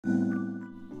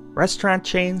Restaurant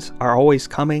chains are always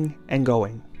coming and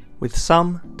going, with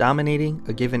some dominating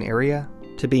a given area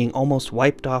to being almost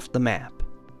wiped off the map.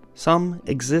 Some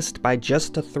exist by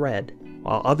just a thread,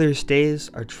 while others'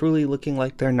 days are truly looking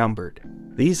like they're numbered.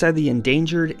 These are the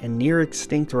endangered and near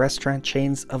extinct restaurant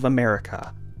chains of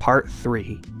America, Part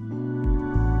 3.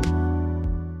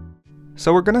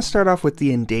 So we're going to start off with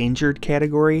the endangered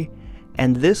category,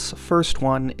 and this first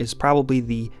one is probably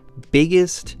the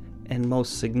biggest and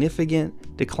most significant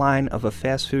decline of a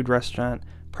fast food restaurant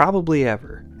probably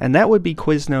ever, and that would be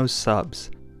Quiznos Subs.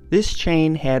 This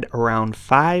chain had around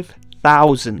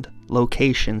 5,000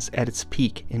 locations at its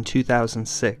peak in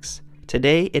 2006.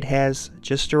 Today it has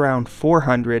just around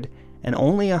 400 and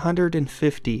only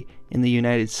 150 in the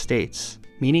United States,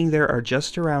 meaning there are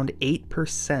just around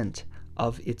 8%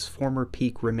 of its former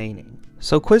peak remaining.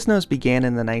 So Quiznos began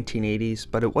in the 1980s,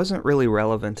 but it wasn't really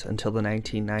relevant until the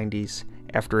 1990s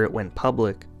after it went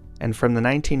public, and from the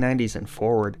 1990s and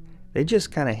forward, they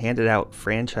just kind of handed out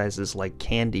franchises like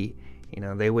candy. You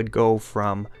know, they would go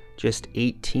from just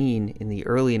 18 in the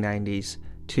early 90s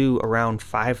to around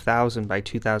 5,000 by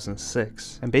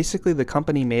 2006. And basically the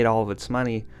company made all of its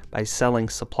money by selling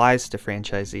supplies to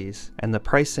franchisees, and the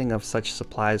pricing of such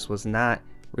supplies was not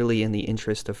really in the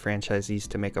interest of franchisees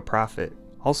to make a profit.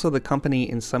 Also, the company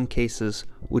in some cases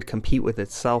would compete with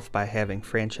itself by having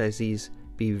franchisees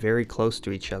be very close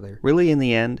to each other. Really, in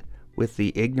the end, with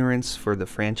the ignorance for the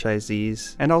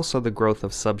franchisees and also the growth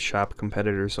of sub-shop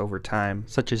competitors over time,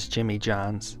 such as Jimmy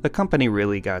John's, the company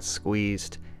really got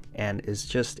squeezed and is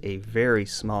just a very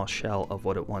small shell of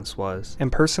what it once was.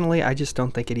 And personally, I just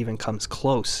don't think it even comes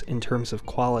close in terms of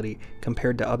quality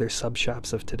compared to other sub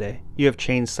shops of today. You have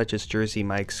chains such as Jersey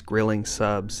Mike's grilling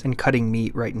subs and cutting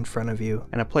meat right in front of you,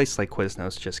 and a place like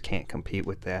Quiznos just can't compete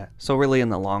with that. So really in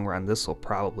the long run, this will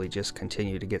probably just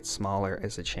continue to get smaller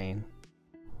as a chain.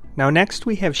 Now next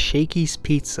we have Shakeys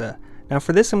Pizza. Now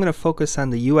for this I'm going to focus on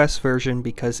the US version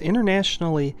because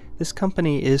internationally this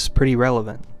company is pretty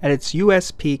relevant. At its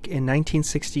US peak in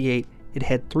 1968 it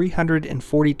had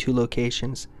 342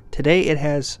 locations. Today it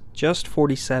has just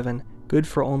 47, good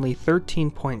for only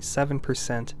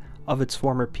 13.7% of its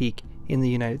former peak in the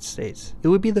United States. It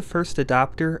would be the first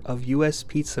adopter of US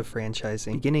pizza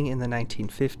franchising beginning in the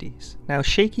 1950s. Now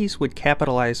Shakey's would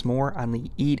capitalize more on the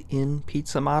eat-in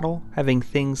pizza model, having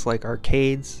things like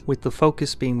arcades, with the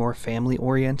focus being more family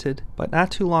oriented, but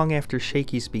not too long after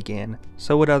Shakey's began,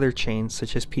 so would other chains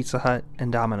such as Pizza Hut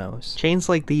and Domino's. Chains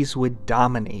like these would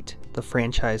dominate the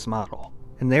franchise model,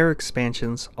 and their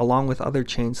expansions, along with other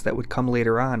chains that would come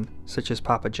later on, such as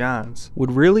Papa John's,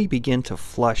 would really begin to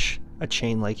flush a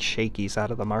chain like Shakey's out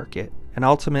of the market. And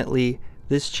ultimately,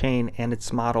 this chain and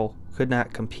its model could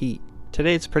not compete.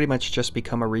 Today it's pretty much just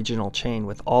become a regional chain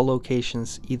with all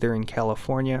locations either in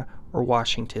California or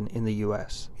Washington in the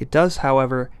US. It does,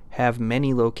 however, have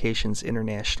many locations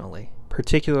internationally,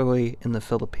 particularly in the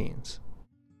Philippines.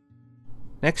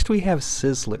 Next we have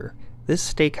Sizzler.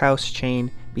 This steakhouse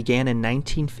chain began in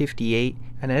 1958,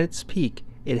 and at its peak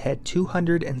it had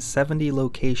 270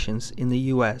 locations in the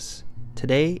US.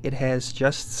 Today it has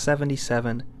just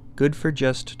 77, good for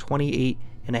just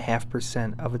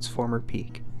 28.5% of its former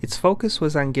peak. Its focus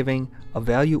was on giving a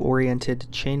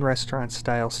value-oriented chain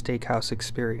restaurant-style steakhouse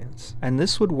experience, and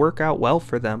this would work out well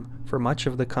for them for much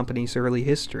of the company's early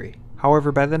history.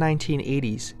 However, by the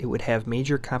 1980s, it would have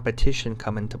major competition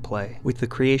come into play, with the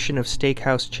creation of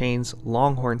steakhouse chains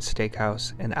Longhorn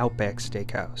Steakhouse and Outback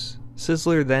Steakhouse.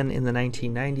 Sizzler then in the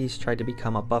 1990s tried to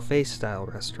become a buffet-style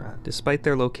restaurant, despite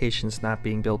their locations not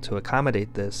being built to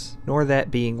accommodate this, nor that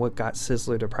being what got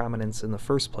Sizzler to prominence in the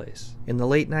first place. In the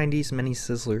late 90s, many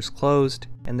Sizzlers closed,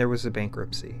 and there was a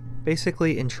bankruptcy.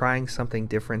 Basically, in trying something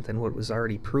different than what was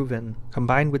already proven,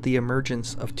 combined with the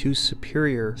emergence of two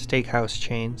superior steakhouse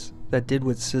chains that did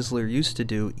what Sizzler used to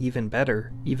do even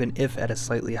better, even if at a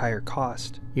slightly higher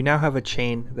cost, you now have a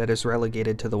chain that is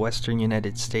relegated to the western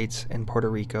United States and Puerto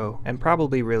Rico, and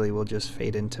probably really will just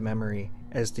fade into memory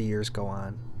as the years go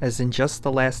on. As in just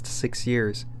the last 6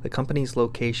 years, the company's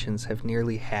locations have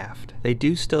nearly halved. They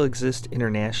do still exist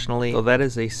internationally, though that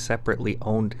is a separately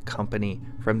owned company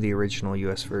from the original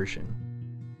US version.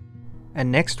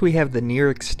 And next we have the near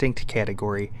extinct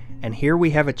category, and here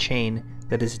we have a chain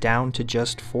that is down to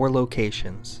just 4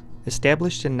 locations.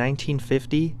 Established in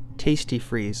 1950, Tasty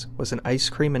Freeze was an ice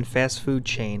cream and fast food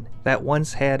chain that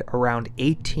once had around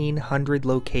 1,800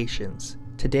 locations.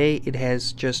 Today it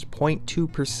has just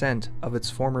 0.2% of its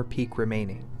former peak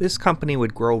remaining. This company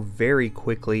would grow very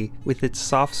quickly, with its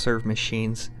soft serve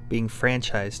machines being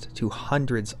franchised to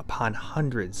hundreds upon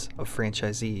hundreds of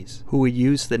franchisees who would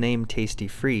use the name Tasty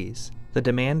Freeze. The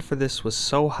demand for this was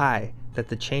so high that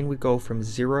the chain would go from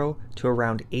 0 to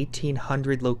around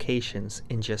 1,800 locations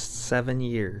in just 7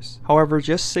 years. However,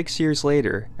 just 6 years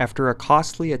later, after a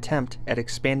costly attempt at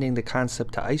expanding the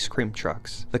concept to ice cream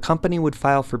trucks, the company would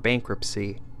file for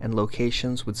bankruptcy and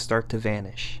locations would start to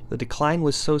vanish. The decline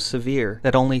was so severe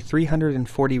that only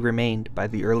 340 remained by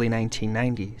the early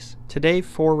 1990s. Today,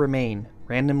 4 remain,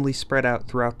 randomly spread out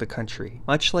throughout the country.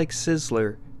 Much like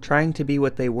Sizzler, trying to be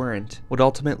what they weren't would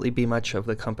ultimately be much of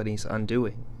the company's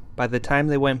undoing. By the time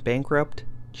they went bankrupt,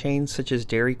 chains such as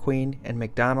Dairy Queen and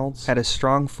McDonald's had a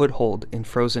strong foothold in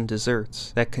frozen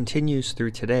desserts that continues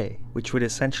through today, which would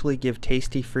essentially give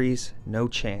Tasty Freeze no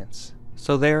chance.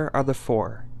 So there are the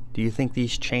 4. Do you think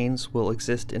these chains will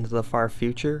exist into the far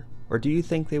future, or do you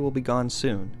think they will be gone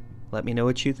soon? Let me know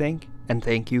what you think, and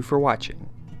thank you for watching.